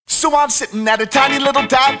So I'm sitting at a tiny little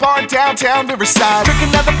dive bar in downtown Riverside,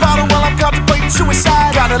 drinking another bottle while I'm contemplating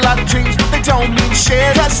suicide. Got a lot of dreams, but they don't mean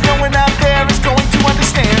shit, cause no one out there is going to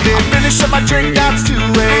understand it. I finish up my drink, now it's 2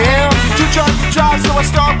 a.m. Too drunk to drive, so I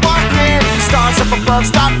start walking. The stars up above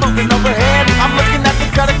start moving overhead. I'm looking at the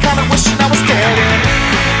gutter, kinda wishing I was dead.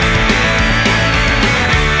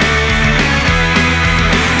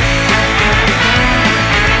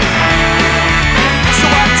 So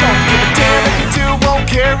I don't give a damn if you do, won't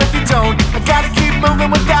care if you don't. I gotta keep moving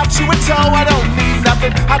without you in tow. I don't need nothing,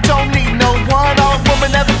 I don't need no one. All a woman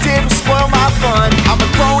ever did was spoil my fun. I'm a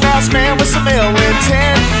grown-ass man with some ill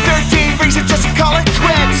intent, 13 reasons just to call it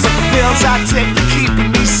quits. But the pills I take are keeping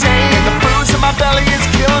me sane, and the booze in my belly is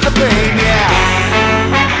killing the pain, yeah.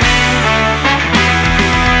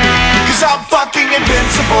 Cause I'm fucking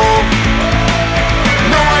invincible.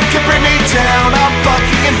 No one can bring me down, I'm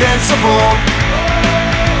fucking invincible.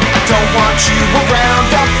 I don't want you around,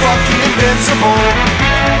 I'm fucking invincible.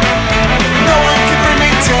 No one can bring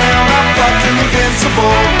me down, I'm fucking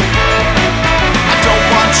invincible. I don't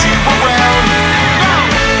want you around.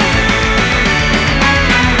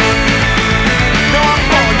 No, I'm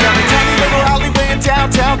going down a tiny little alleyway in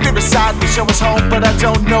downtown Riverside. The show is home, but I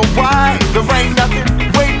don't know why. There ain't nothing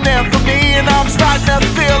waiting there for me, and I'm starting to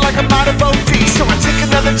feel like I'm out of OD. So I take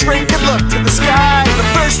another drink and look to the sky. For the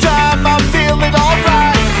first time I'm feeling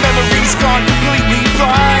alright. Memories gone completely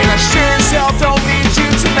blind. I sure as hell don't need you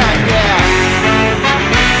tonight, yeah.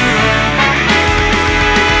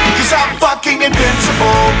 Cause I'm fucking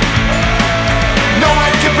invincible. No one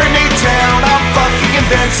can bring me down, I'm fucking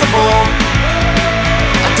invincible.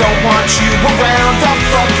 I don't want you around, I'm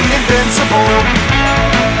fucking invincible.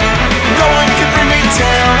 No one can bring me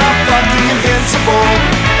down, I'm fucking invincible.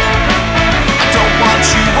 I don't want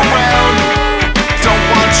you around, don't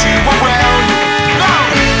want you around. No!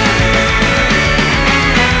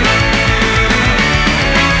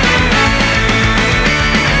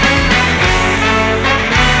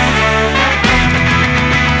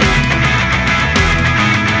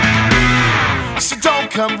 So don't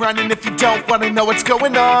come running if you don't wanna know what's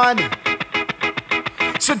going on.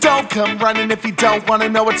 So don't come running if you don't wanna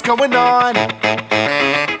know what's going on.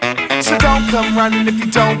 So don't come running if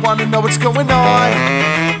you don't wanna know what's going on.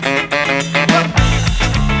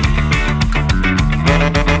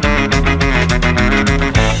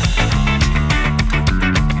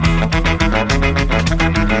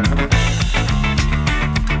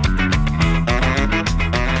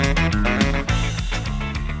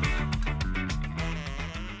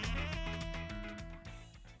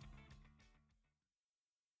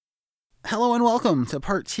 Hello and welcome to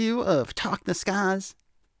part 2 of Talk the Skies,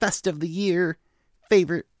 Best of the Year,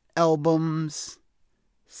 Favorite Albums,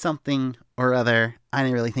 something or other. I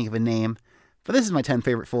didn't really think of a name, but this is my 10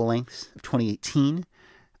 favorite full lengths of 2018.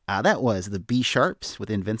 That was the B Sharps with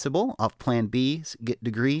Invincible off Plan B's Get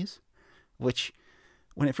Degrees, which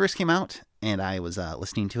when it first came out and I was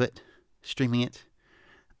listening to it, streaming it,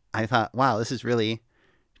 I thought, wow, this is really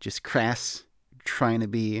just crass trying to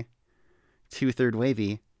be 2/3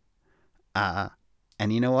 wavy.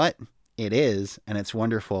 And you know what? It is, and it's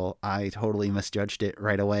wonderful. I totally misjudged it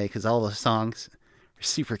right away because all the songs are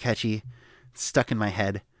super catchy, stuck in my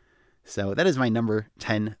head. So that is my number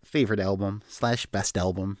 10 favorite album / best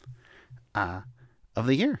album of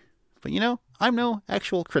the year. But you know, I'm no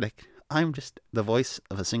actual critic. I'm just the voice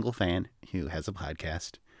of a single fan who has a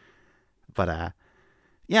podcast. But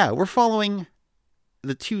yeah, we're following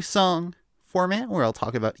the 2-song format where I'll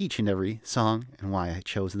talk about each and every song and why I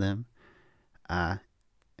chose them.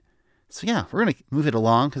 So yeah, we're going to move it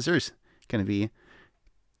along because there's going to be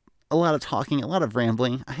a lot of talking, a lot of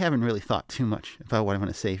rambling. I haven't really thought too much about what I'm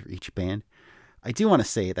going to say for each band. I do want to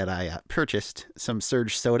say that I purchased some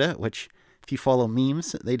Surge Soda, which, if you follow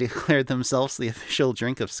memes, they declared themselves the official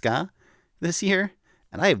drink of ska this year,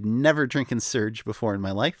 and I have never drinking Surge before in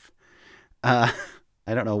my life. I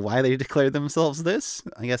don't know why they declared themselves this.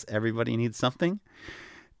 I guess everybody needs something.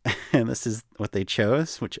 And this is what they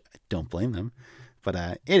chose, which I don't blame them. But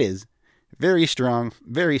it is very strong,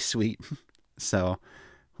 very sweet. So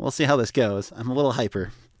we'll see how this goes. I'm a little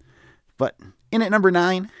hyper. But in at number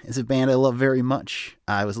 9 is a band I love very much.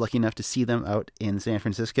 I was lucky enough to see them out in San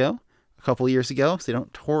Francisco a couple years ago, so they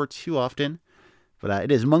don't tour too often. But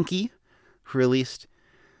it is Monkey, who released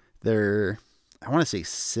their, I want to say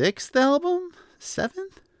 6th album?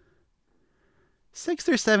 7th? 6th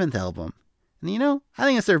or 7th album. And you know, I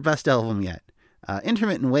think it's their best album yet.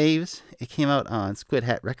 Intermittent Waves, it came out on Squid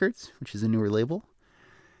Hat Records, which is a newer label.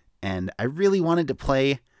 And I really wanted to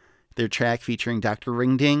play their track featuring Dr.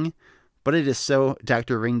 Ringding, but it is so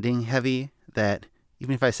Dr. Ringding heavy that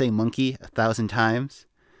even if I say Monkey 1,000 times,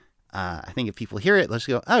 I think if people hear it, they'll just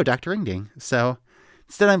go, oh, Dr. Ringding. So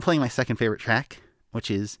instead I'm playing my second favorite track, which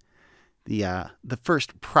is the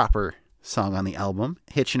first proper song on the album,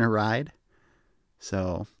 Hitchin' a Ride.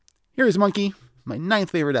 So here's Monkey, my 9th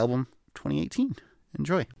favorite album, 2018.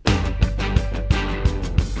 Enjoy.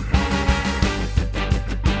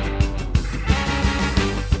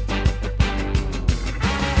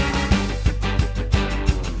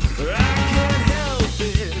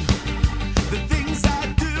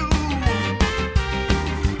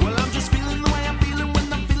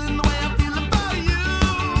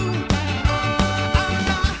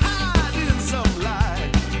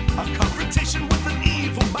 With an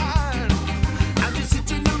evil mind, I'm just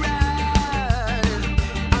hitching a ride.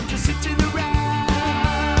 I'm just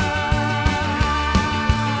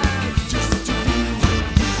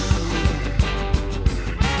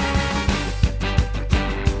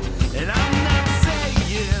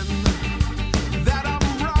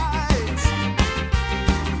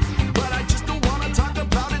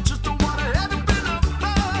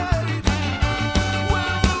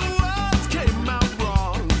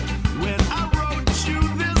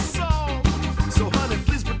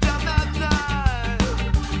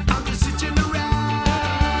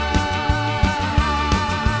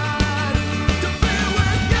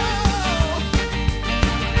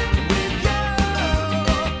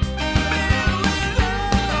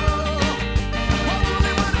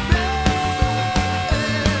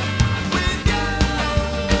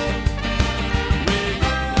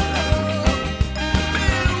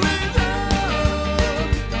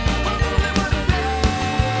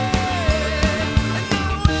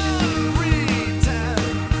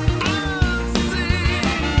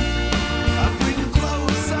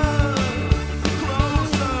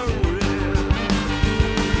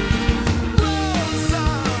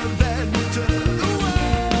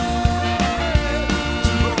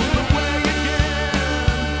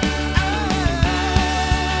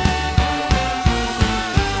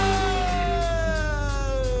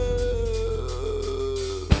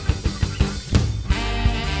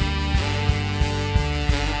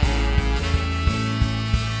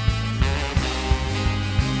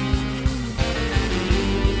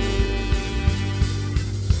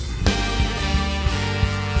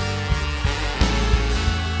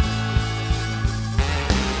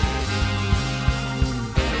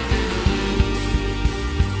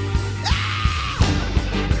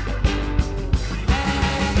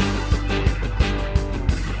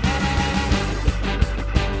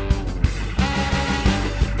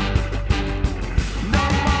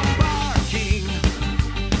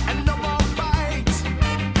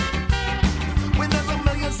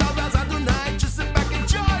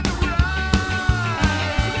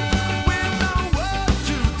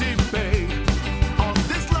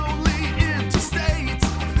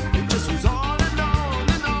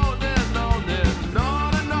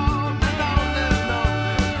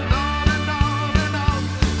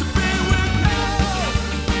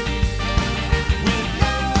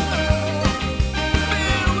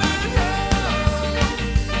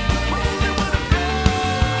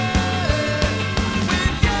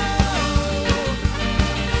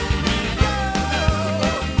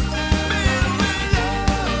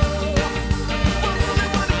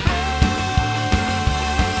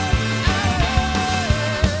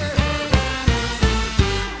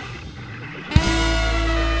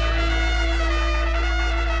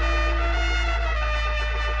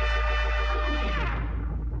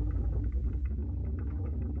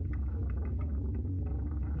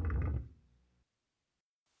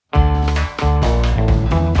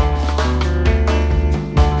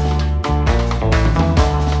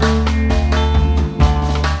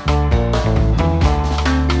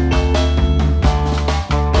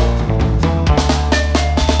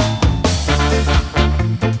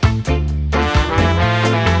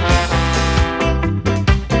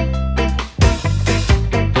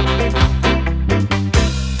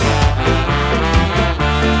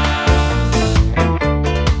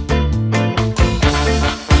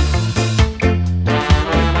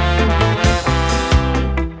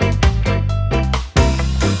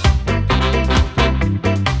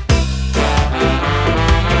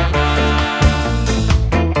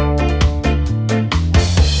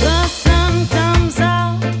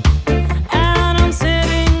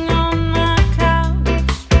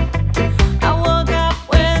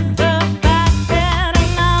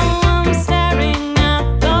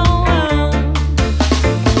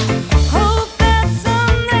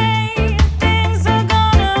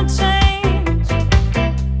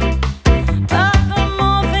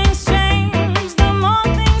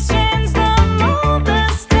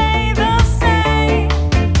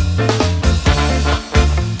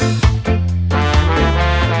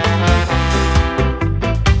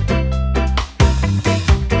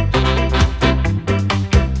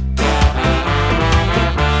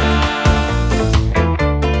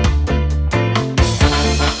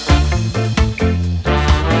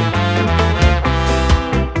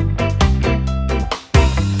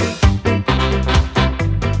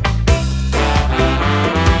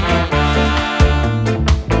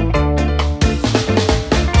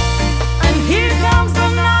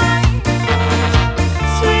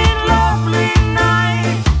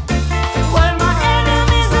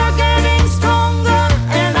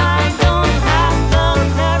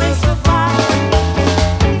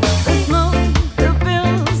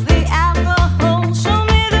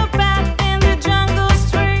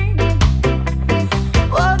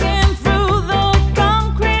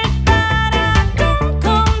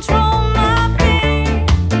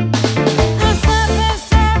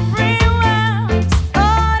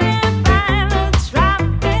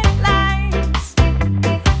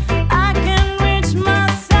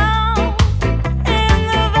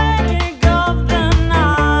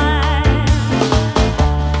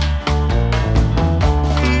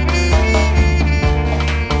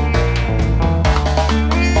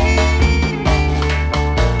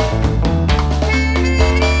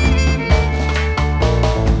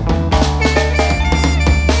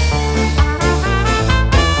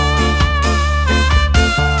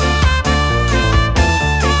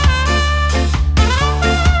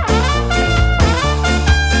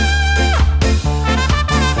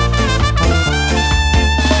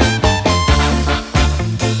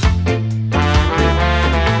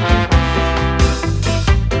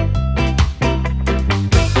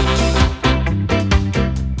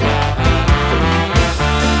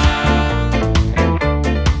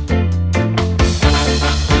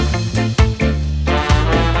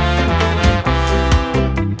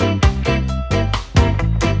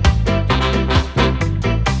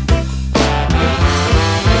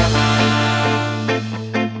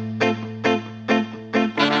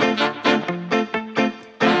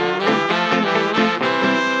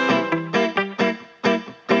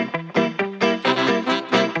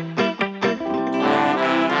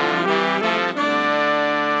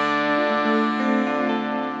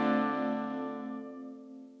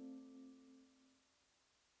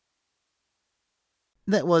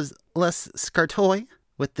That was Les Scartoi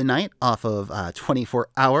with The Night off of 24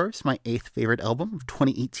 Hours, my 8th favorite album of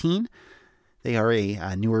 2018. They are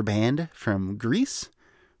a newer band from Greece,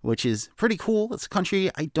 which is pretty cool. It's a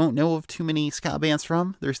country I don't know of too many ska bands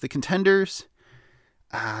from. There's The Contenders.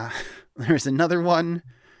 There's another one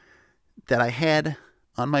that I had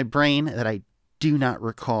on my brain that I do not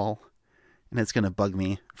recall, and it's going to bug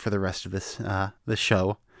me for the rest of this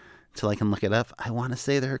show until I can look it up. I want to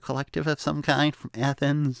say they're a collective of some kind from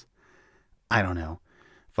Athens. I don't know.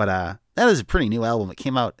 But that is a pretty new album. It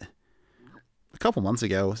came out a couple months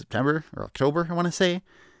ago, September or October, I want to say.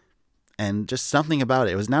 And just something about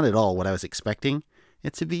it. It was not at all what I was expecting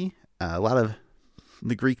it to be. A lot of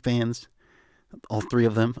the Greek bands, all three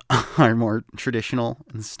of them, are more traditional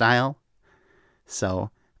in style. So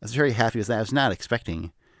I was very happy with that. I was not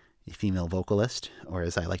expecting a female vocalist, or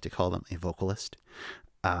as I like to call them, a vocalist,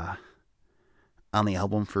 on the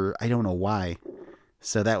album for I don't know why.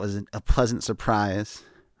 So that was a pleasant surprise.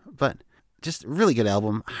 But just a really good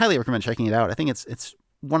album. Highly recommend checking it out. I think it's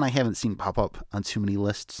one I haven't seen pop up on too many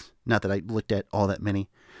lists. Not that I looked at all that many.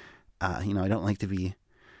 I don't like to be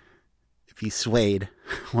swayed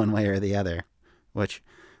one way or the other. Which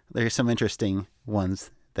there's some interesting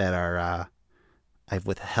ones that are I've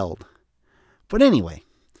withheld. But anyway,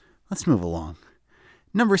 let's move along.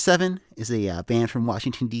 Number 7 is a band from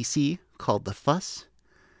Washington, D.C. called The Fuss,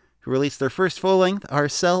 who released their first full-length,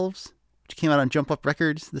 Ourselves, which came out on Jump Up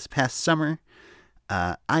Records this past summer.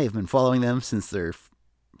 I have been following them since their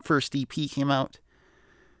first EP came out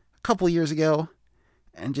a couple years ago,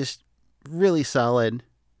 and just really solid,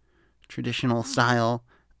 traditional style.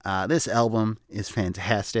 This album is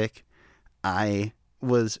fantastic. I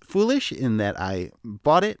was foolish in that I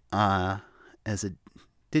bought it as a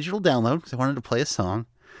digital download because I wanted to play a song,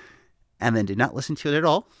 and then did not listen to it at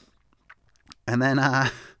all. And then I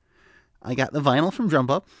got the vinyl from Jump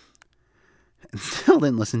Up, and still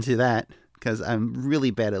didn't listen to that because I'm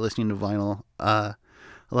really bad at listening to vinyl a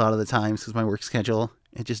lot of the times because my work schedule,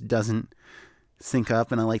 it just doesn't sync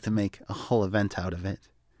up, and I like to make a whole event out of it.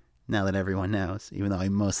 Now that everyone knows, even though I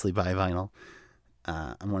mostly buy vinyl,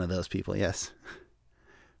 I'm one of those people, yes.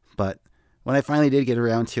 But when I finally did get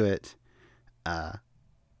around to it,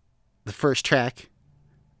 the first track,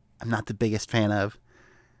 I'm not the biggest fan of.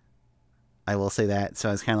 I will say that. So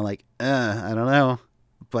I was kind of like, I don't know.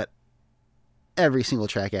 But every single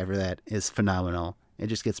track after that is phenomenal. It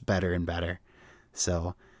just gets better and better.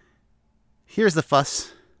 So here's The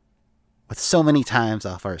Fuss with So Many Times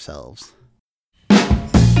off Ourselves.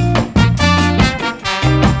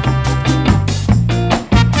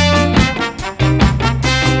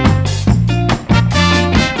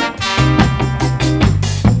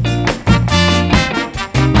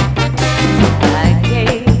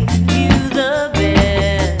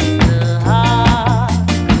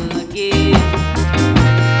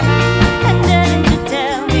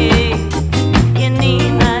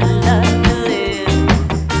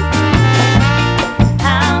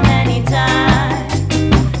 How many times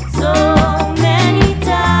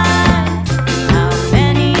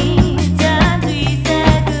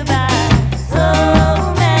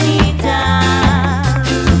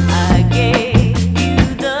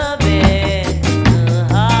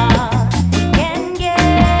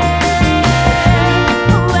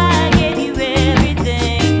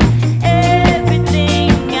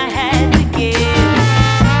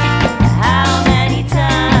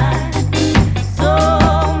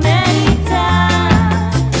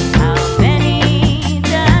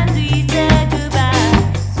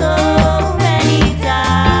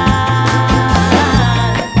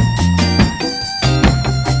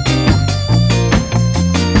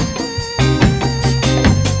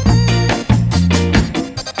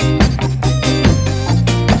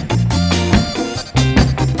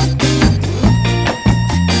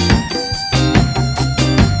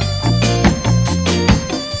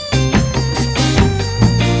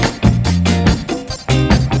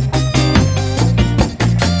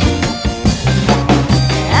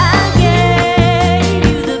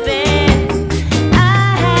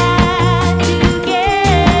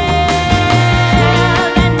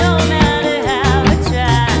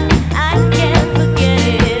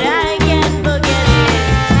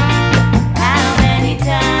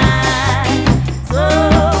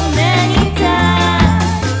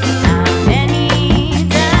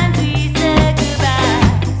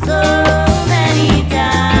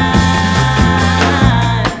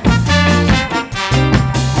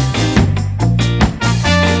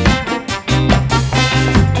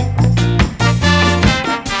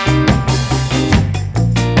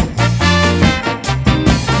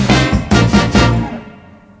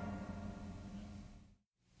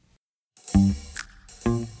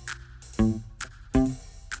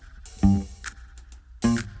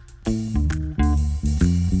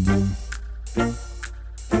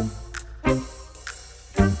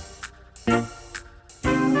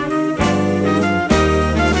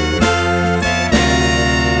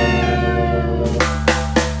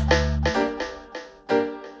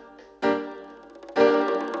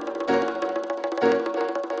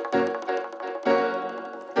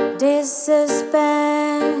This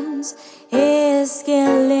suspense is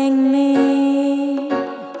killing me.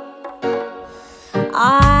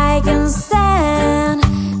 I can stand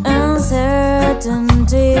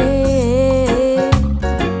uncertainty.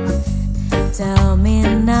 Tell me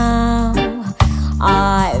now,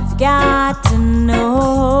 I've got to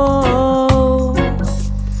know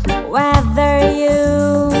whether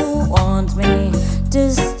you want me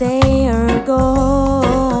to stay or go.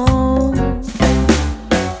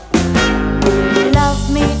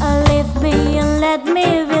 Love me or leave me and let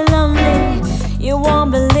me be lonely. You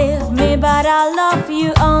won't believe me, but I love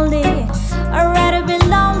you only. I'd rather be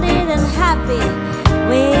lonely than happy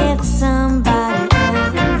with somebody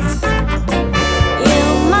else. You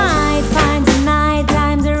might find the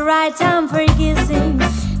nighttime the right time for kissing.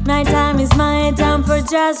 Nighttime is my time for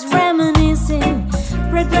just reminiscing,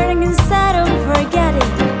 preparing instead of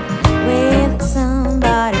forgetting with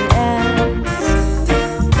somebody else.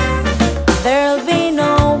 There'll be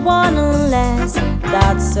no one unless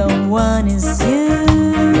that someone is you.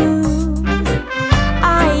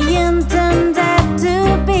 I intended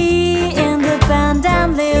to be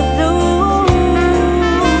independently blue.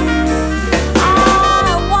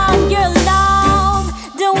 I want your love,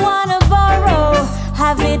 don't wanna borrow.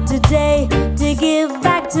 Have it today to give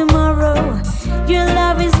back tomorrow. Your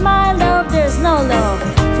love is my love, there's no love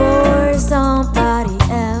for somebody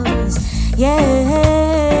else. Yeah.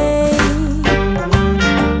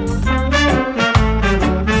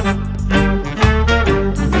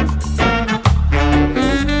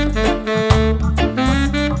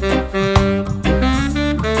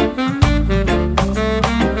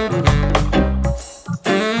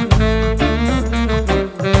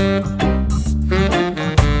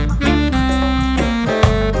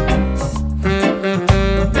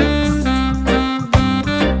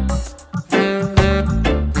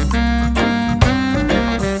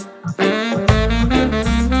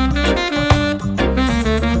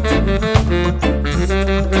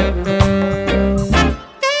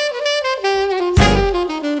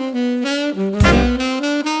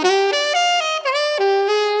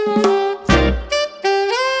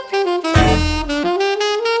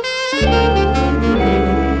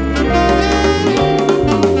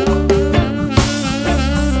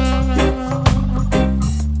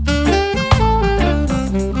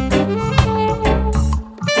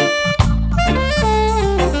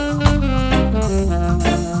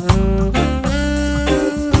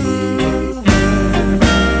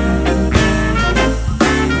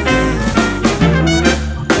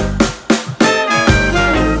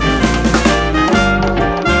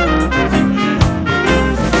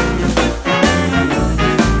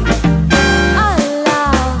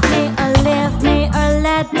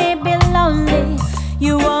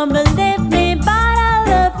 You won't believe me, but I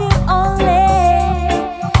love you only.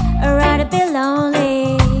 I'd rather be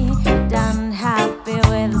lonely than happy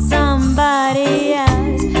with somebody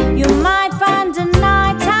else. You might find the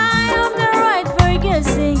nighttime the right for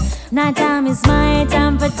kissing. Nighttime is my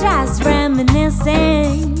time for just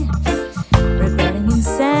reminiscing, regretting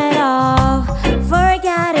instead of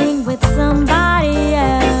forgetting with somebody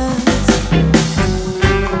else.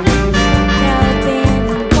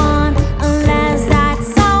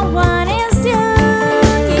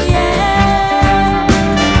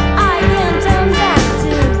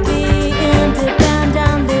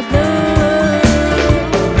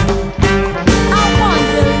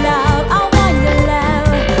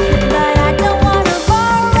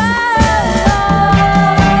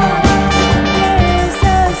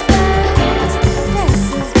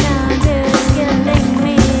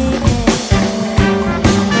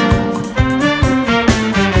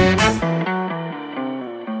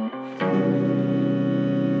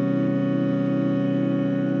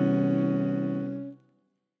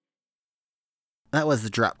 That was the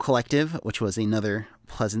Drop Collective, which was another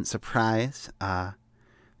pleasant surprise. They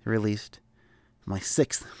released my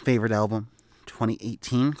sixth favorite album,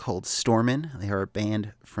 2018, called Stormin'. They are a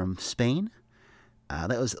band from Spain.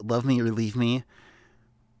 That was Love Me or Leave Me,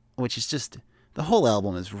 which is just, the whole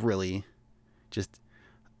album is really just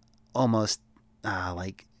almost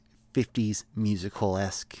like 50s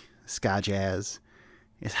musical-esque ska jazz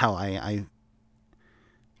is how I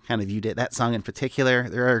kind of viewed it. That song in particular,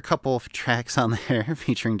 there are a couple of tracks on there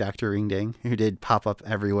featuring Dr. Ringding, who did pop up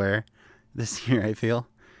everywhere this year, I feel.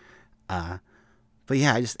 But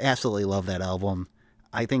yeah, I just absolutely love that album.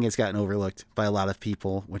 I think it's gotten overlooked by a lot of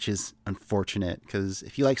people, which is unfortunate, because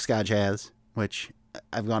if you like ska jazz, which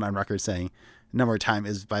I've gone on record saying a number of times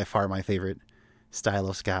is by far my favorite style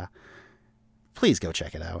of ska, please go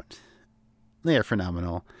check it out. They are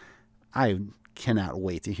phenomenal. I cannot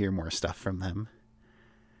wait to hear more stuff from them.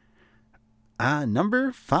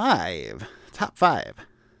 Number 5. Top 5.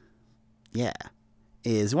 Yeah.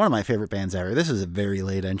 Is one of my favorite bands ever. This is a very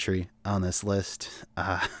late entry on this list.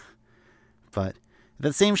 But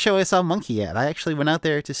the same show I saw Monkey at, I actually went out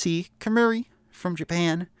there to see Kamuri from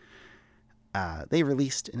Japan. They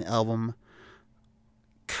released an album,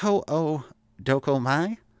 Ko-o Doko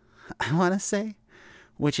Mai, I want to say,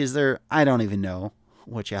 which is I don't even know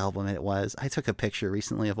which album it was. I took a picture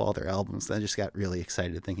recently of all their albums. I just got really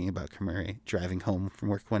excited thinking about Kamuri driving home from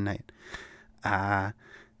work one night. And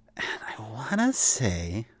I want to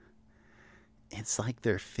say it's like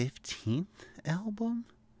their 15th album.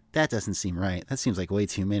 That doesn't seem right. That seems like way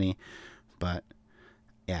too many. But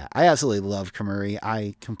yeah, I absolutely love Kamuri.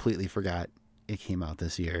 I completely forgot it came out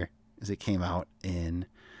this year, as it came out in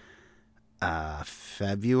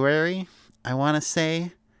February, I want to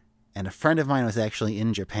say. And a friend of mine was actually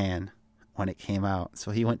in Japan when it came out.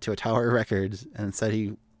 So he went to a Tower Records and said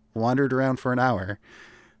he wandered around for an hour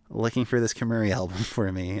looking for this Kamuri album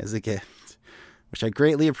for me as a gift, which I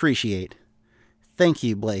greatly appreciate. Thank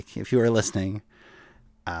you, Blake, if you are listening.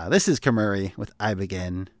 This is Kamuri with I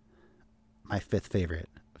Begin, my 5th favorite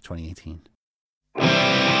of 2018.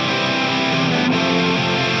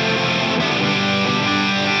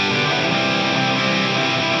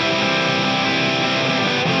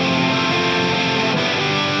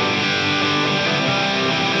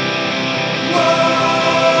 Whoa.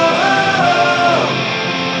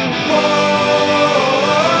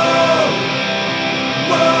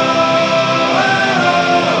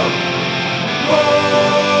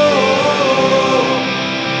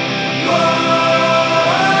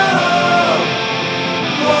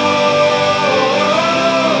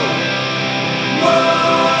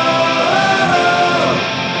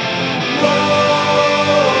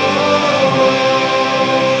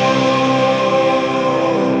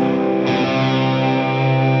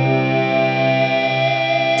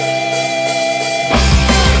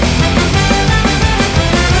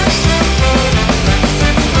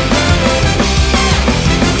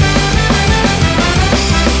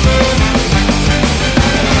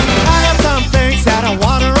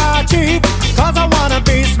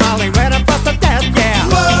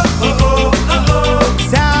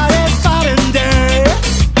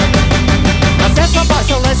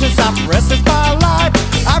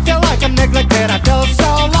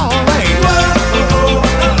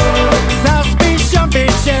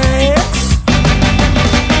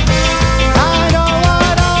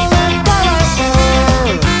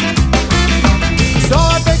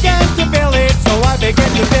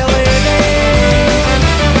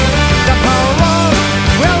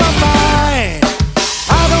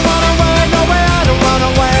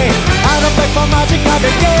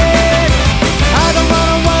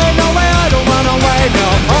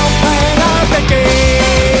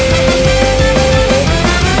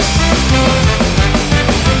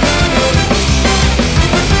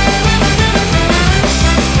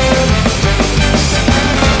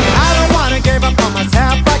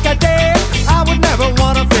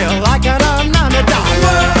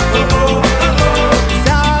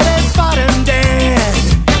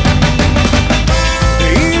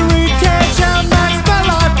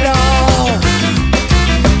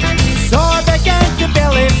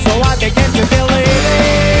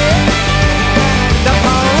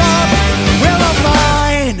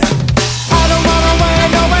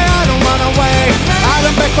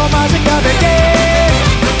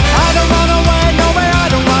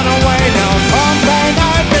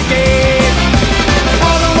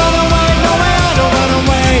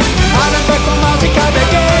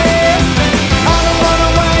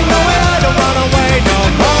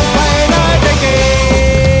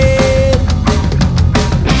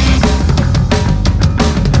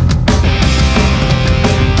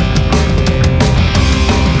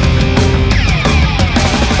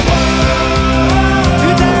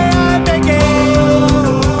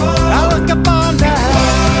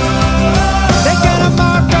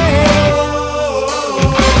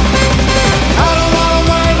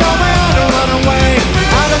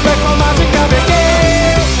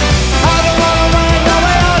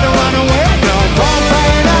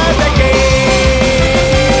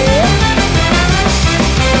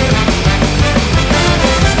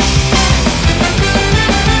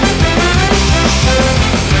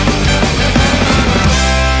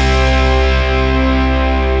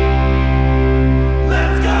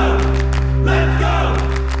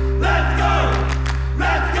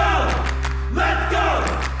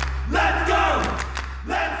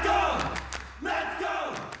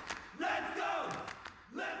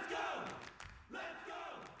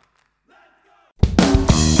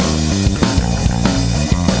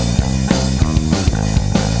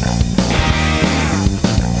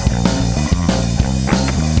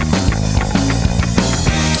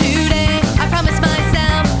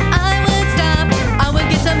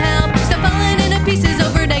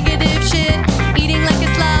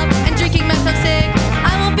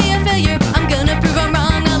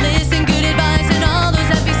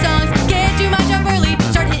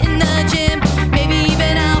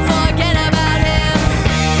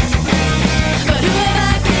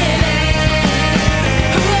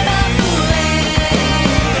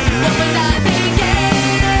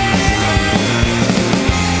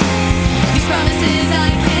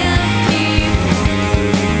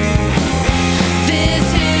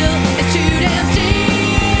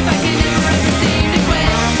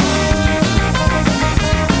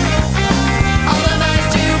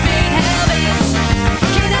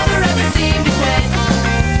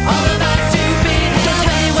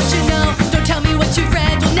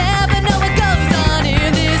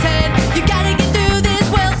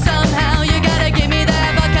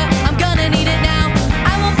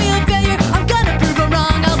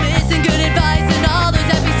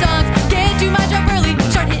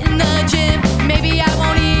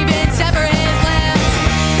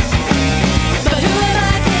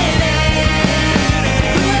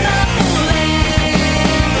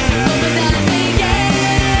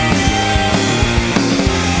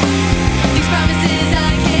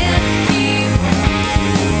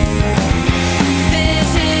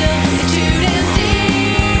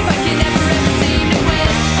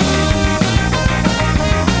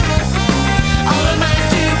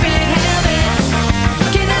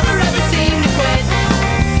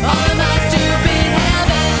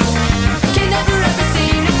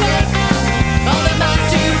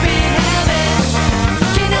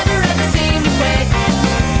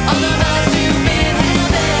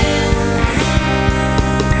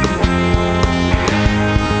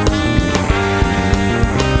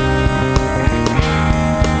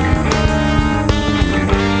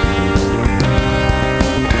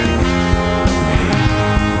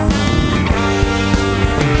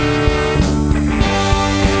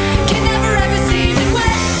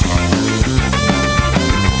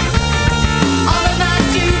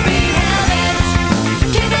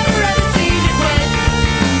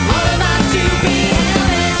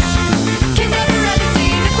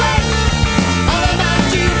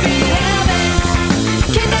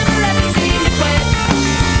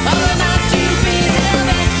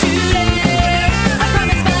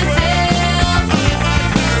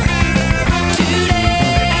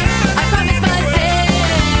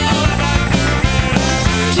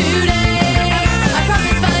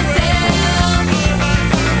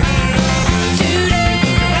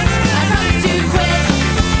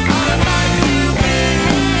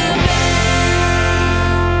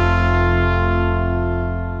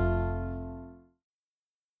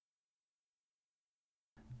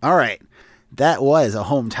 All right. That was a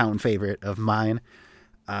hometown favorite of mine.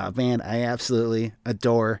 Band I absolutely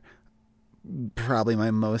adore. Probably my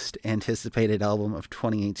most anticipated album of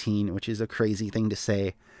 2018, which is a crazy thing to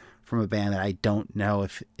say from a band that I don't know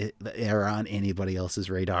if they're on anybody else's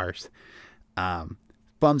radars.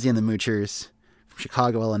 Bumsy and the Moochers from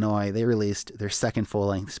Chicago, Illinois. They released their second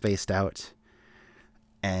full-length, Spaced Out.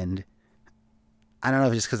 And I don't know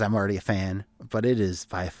if it's just because I'm already a fan, but it is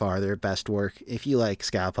by far their best work. If you like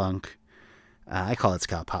ska punk, I call it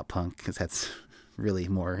ska pop punk because that's really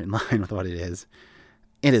more in line with what it is.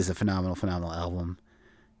 It is a phenomenal, phenomenal album.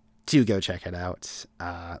 Do go check it out.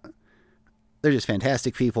 They're just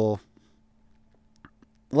fantastic people.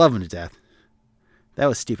 Love them to death. That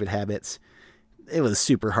was Stupid Habits. It was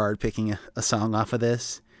super hard picking a song off of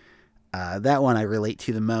this. That one I relate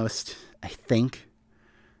to the most, I think.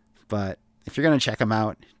 But if you're going to check them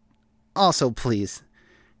out, also please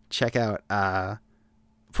check out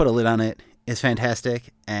Put a Lid on It. It's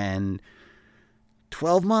fantastic. And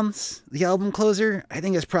 12 Months, the album closer, I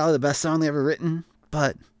think is probably the best song they ever written.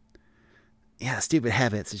 But yeah, Stupid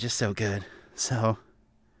Habits is just so good. So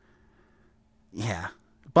yeah,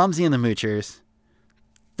 Bumsy and the Moochers,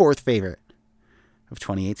 fourth favorite of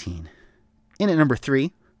 2018. In at number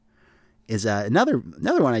 3 is another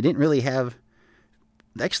one I didn't really have.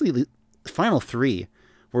 Actually, the final 3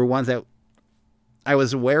 were ones that I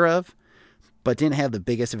was aware of, but didn't have the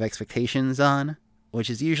biggest of expectations on, which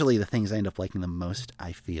is usually the things I end up liking the most,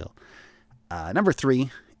 I feel. Number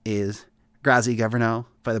 3 is Grazi Governo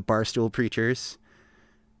by the Barstool Preachers,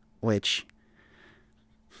 which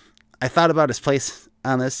I thought about his place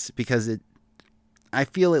on this because I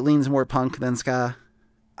feel it leans more punk than ska.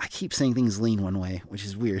 I keep saying things lean one way, which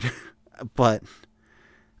is weird, but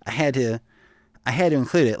I had to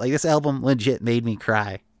include it. Like, this album legit made me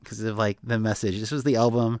cry because of like the message. This was the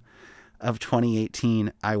album of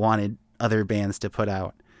 2018 I wanted other bands to put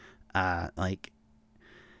out. Like,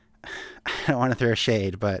 I don't want to throw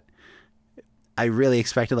shade, but I really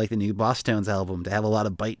expected like the new Bosstones album to have a lot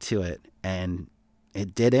of bite to it, and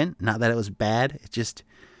it didn't. Not that it was bad. It just,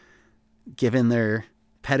 given their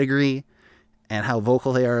pedigree and how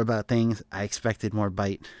vocal they are about things, I expected more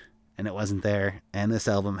bite, and it wasn't there. And this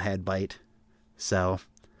album had bite. So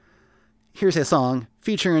here's a song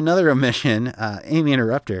featuring another omission. Amy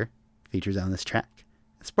Interrupter features on this track.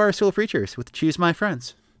 It's Barstool Preachers with Choose My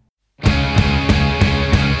Friends.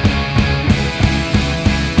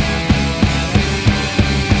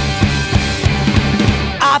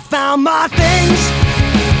 I found my things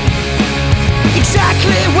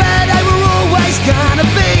exactly where they were always gonna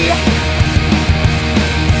be,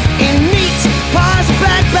 in neat piles of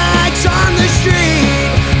bags on the street.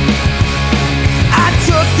 I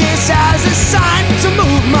took this as a sign to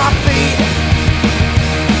move my feet.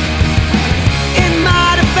 In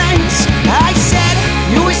my defense, I said,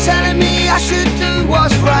 you were telling me I should do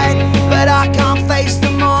what's right, but I can't face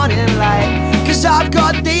the morning light, 'cause I've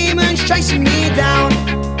got demons chasing me down.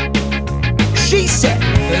 She said,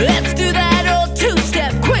 let's do that old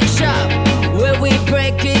two-step quick shop, where we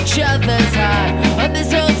break each other's heart on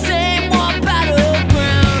this old same war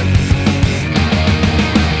battleground.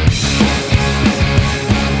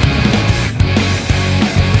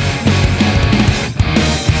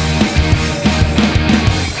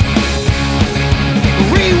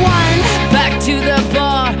 Rewind back to the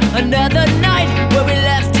bar, another night where we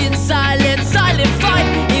left in silent fight.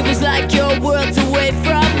 It was like your world's away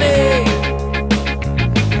from me.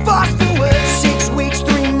 Fast forward 6 weeks,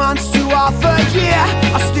 3 months to half a year,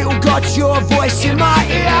 I still got your voice in my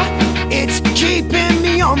ear. It's keeping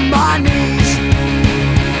me on my knees.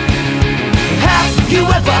 Have you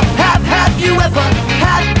ever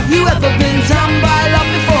been done by love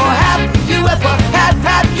before? Have you ever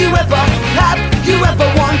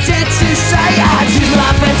wanted to say, I choose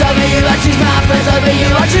my friends over you, I choose my friends over you,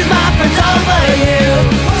 I choose my friends over you,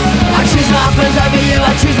 I choose my friends over you,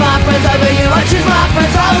 I choose my friends over you, I choose my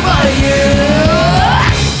friends over you.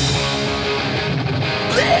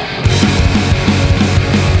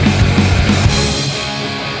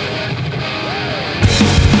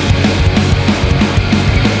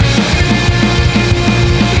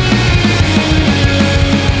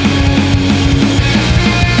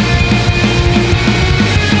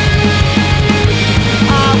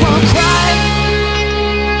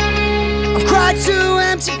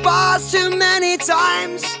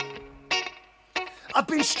 I've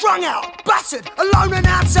been strung out, battered, alone and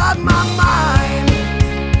outside my mind,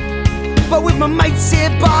 but with my mates here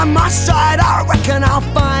by my side, I reckon I'll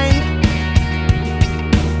find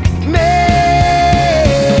me.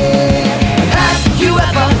 Have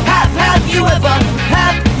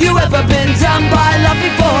you ever been done by love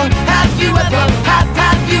before?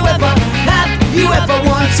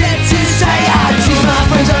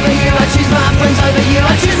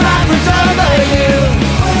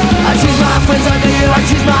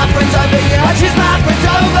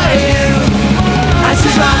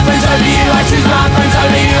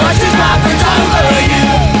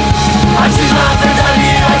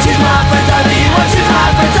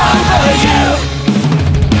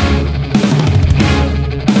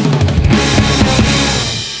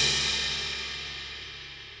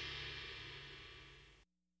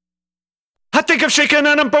 think I'm shaking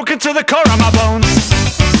and I'm broken to the core of my bones.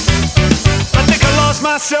 I think I lost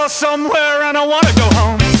myself somewhere and I wanna go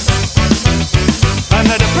home. And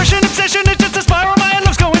the depression obsession is just a spiral, my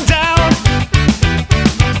love's going down.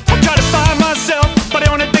 I try to find myself, but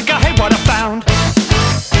I only think I hate what I found.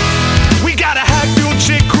 We got a hack-fueled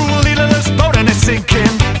chick, cruel, leaderless boat and it's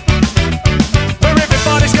sinking. Where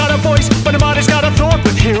everybody's got a voice, but nobody's got a thought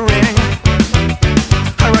with hearing.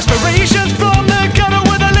 Her aspirations from the gutter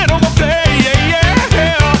with a little more play,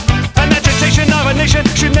 An agitation of a nation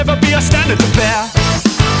should never be a standard to bear.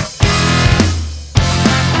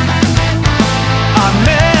 I'm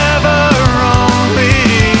never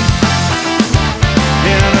lonely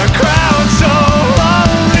in a crowd so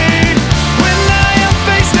lonely. When I am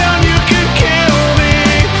face down, you can kill me,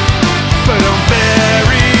 but don't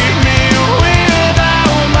bury me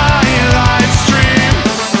without my live stream.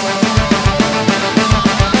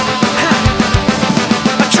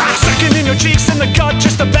 I try sucking in your cheeks in the gut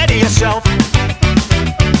just to better yourself.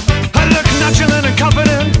 I look nonchalant and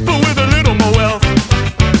confident, but with a little more wealth.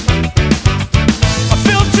 A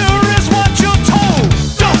filter is what you're told.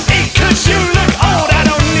 Don't eat 'cause you look old. I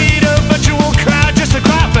don't need a virtual crowd just to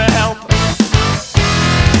cry for help.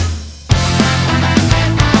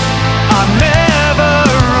 I'm never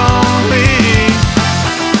lonely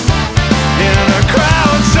in a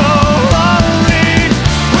crowd so lonely.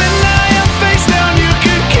 When I am face down, you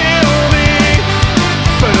can kill me,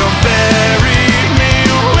 but don't bury me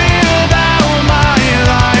without my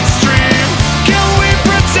live stream. Can we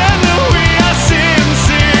pretend that we are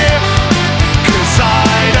sincere? 'Cause I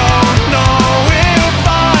don't know if I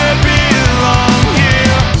belong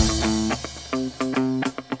here.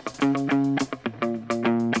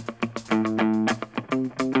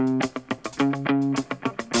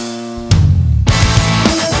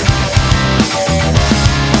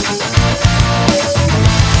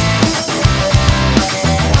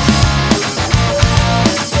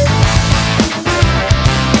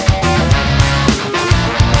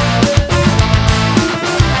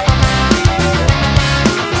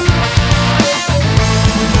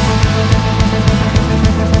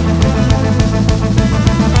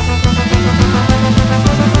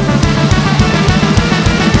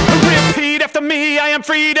 Repeat after me, I am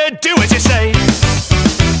free to do as you say.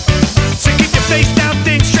 So keep your face down,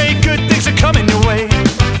 think straight, good things are coming your way.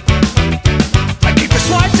 I keep a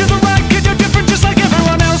swipe to the right, 'cause you're different just like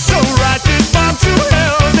everyone else. So ride this bomb to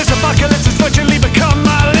hell. This apocalypse has virtually become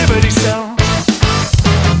my liberty cell.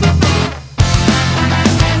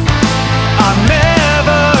 I'm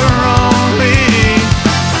never lonely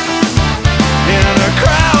in a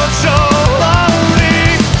crowd so lonely.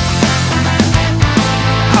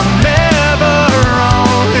 I'm never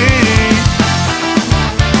lonely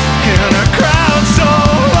in a crowd so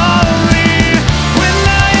lonely. When I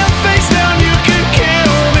am face down, you can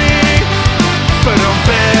kill me, but don't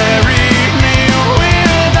bury me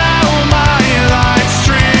without my live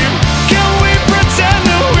stream. Can we pretend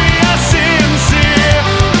that we are sincere?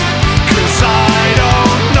 'Cause I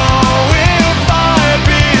don't know if I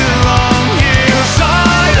belong here. 'Cause I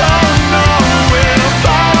don't know if I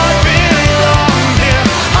belong here.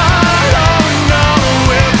 I don't know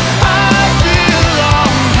if I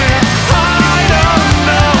belong here. I don't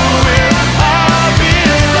know if I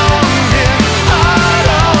belong here. I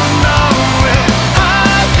don't know if I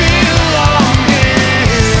belong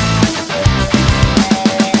here.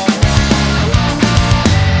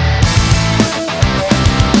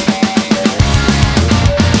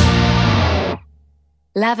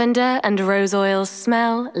 Lavender and rose oil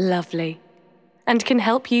smell lovely and can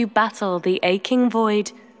help you battle the aching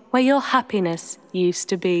void where your happiness used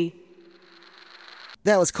to be.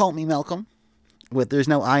 That was Call Me Malcolm with There's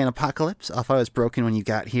No I in Apocalypse off I Was Broken When You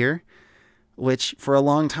Got Here, which for a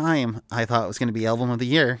long time I thought was going to be Album of the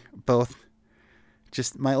Year. Both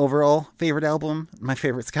just my overall favorite album, my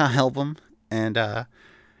favorite ska album, and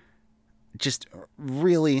just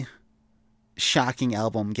really shocking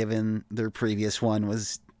album given their previous one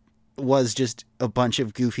was just a bunch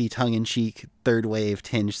of goofy tongue-in-cheek third wave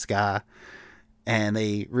tinge ska, and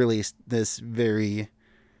they released this very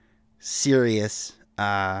serious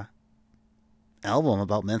album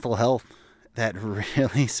about mental health that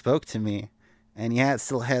really spoke to me. And yeah, it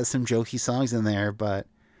still has some jokey songs in there, but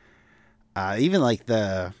even like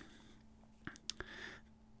the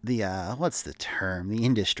what's the term? The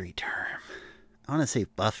industry term. I want to say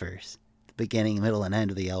buffers. The beginning, middle, and end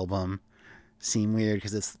of the album seem weird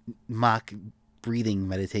because it's mock breathing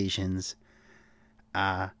meditations.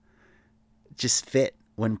 Just fit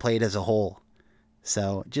when played as a whole.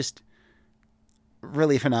 So just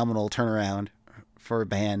really phenomenal turnaround for a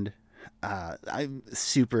band.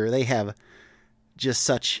 They have just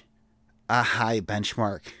such a high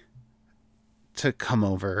benchmark to come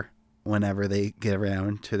over whenever they get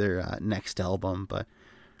around to their next album. But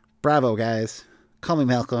bravo, guys. Call Me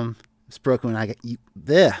Malcolm. It was broken when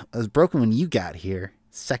it was broken when you got here.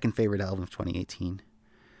 Second favorite album of 2018.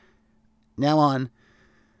 Now on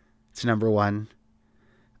to number one.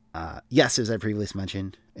 Yes, as I previously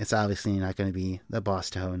mentioned, it's obviously not going to be the Boss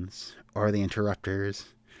Tones or the Interrupters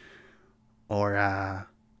or I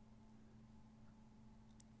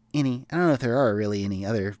don't know if there are really any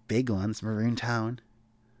other big ones. Maroon Town,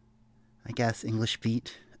 I guess, English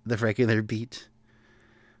Beat, The Regular Beat,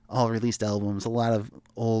 all released albums. A lot of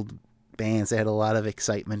old bands that had a lot of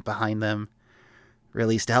excitement behind them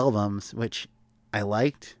released albums, which I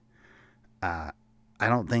liked. I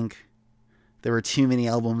don't think there were too many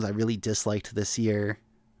albums I really disliked this year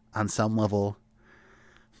on some level.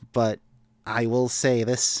 But I will say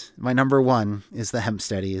this, my number one is the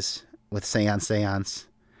Hempsteadies with Seance Seance.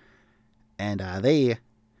 And they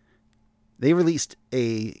released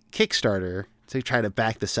a Kickstarter to try to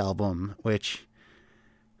back this album, which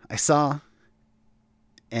I saw,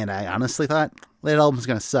 and I honestly thought that album's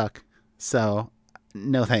going to suck. So,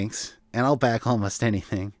 no thanks. And I'll back almost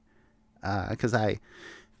anything, because I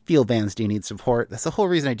feel bands do need support. That's the whole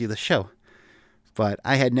reason I do the show. But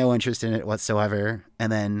I had no interest in it whatsoever.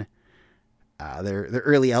 And then their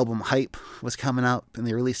early album Hype was coming up, and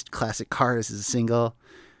they released Classic Cars as a single.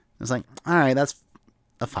 I was like, all right, that's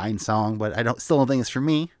a fine song, but I still don't think it's for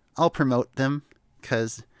me. I'll promote them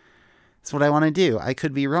because it's what I want to do. I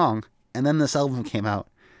could be wrong. And then this album came out,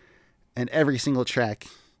 and every single track,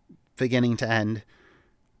 beginning to end,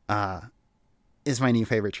 is my new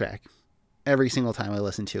favorite track. Every single time I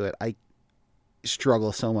listen to it, I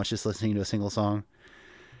struggle so much just listening to a single song.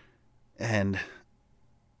 And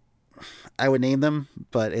I would name them,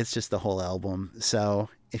 but it's just the whole album. So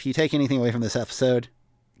if you take anything away from this episode,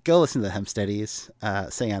 go listen to the Hempsteadies,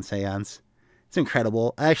 Seance Seance. It's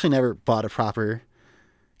incredible. I actually never bought a proper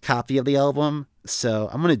copy of the album, so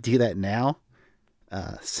I'm going to do that now.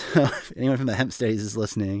 So if anyone from the Hempsteadies is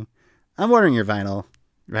listening, I'm ordering your vinyl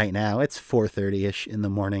right now. It's 4:30-ish in the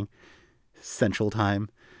morning, Central Time.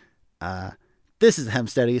 This is the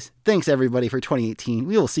Hempsteadies. Thanks, everybody, for 2018.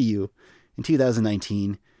 We will see you in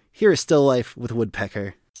 2019. Here is Still Life with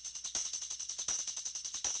Woodpecker.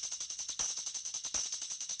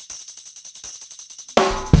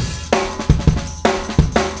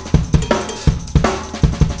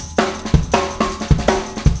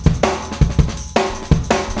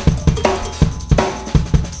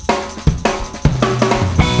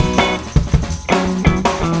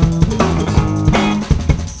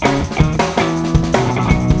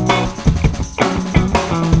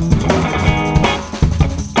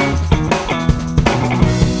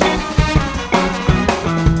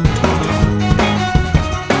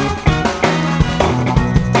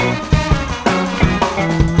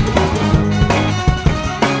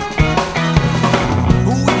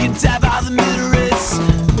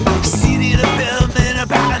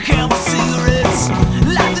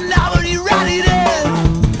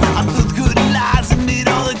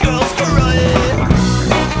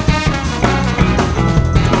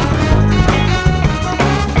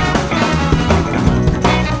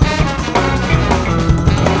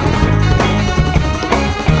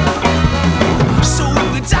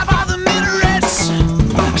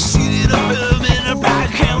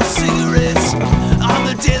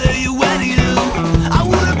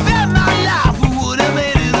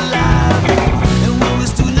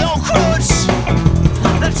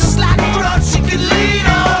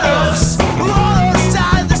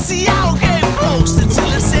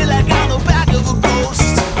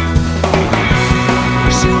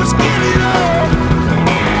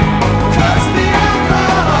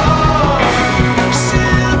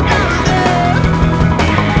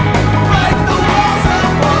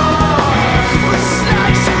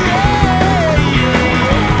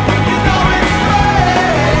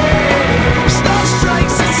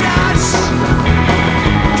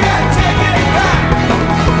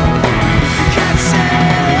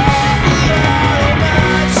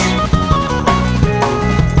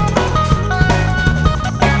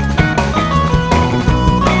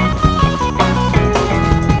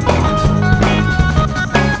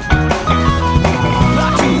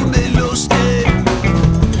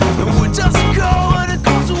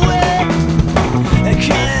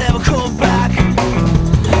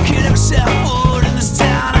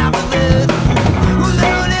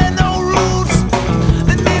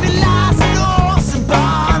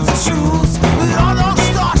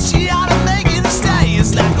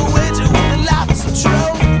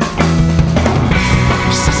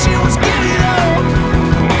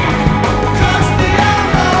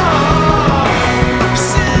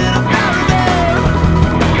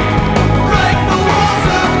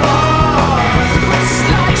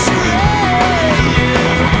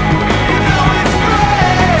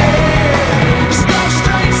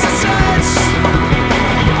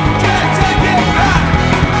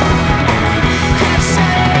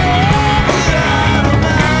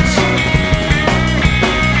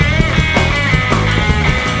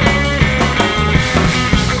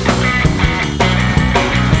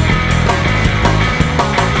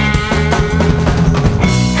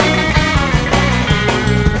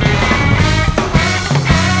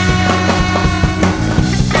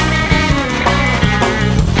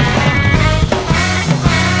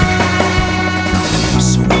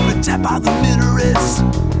 sat by the minarets,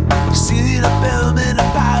 sitting up in a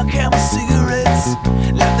pile camel cigarettes.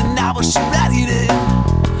 Left the novel she read it.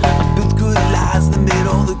 I built good lies that made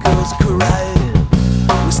all the girls cry.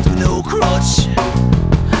 With still no crutch,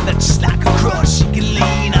 that's just like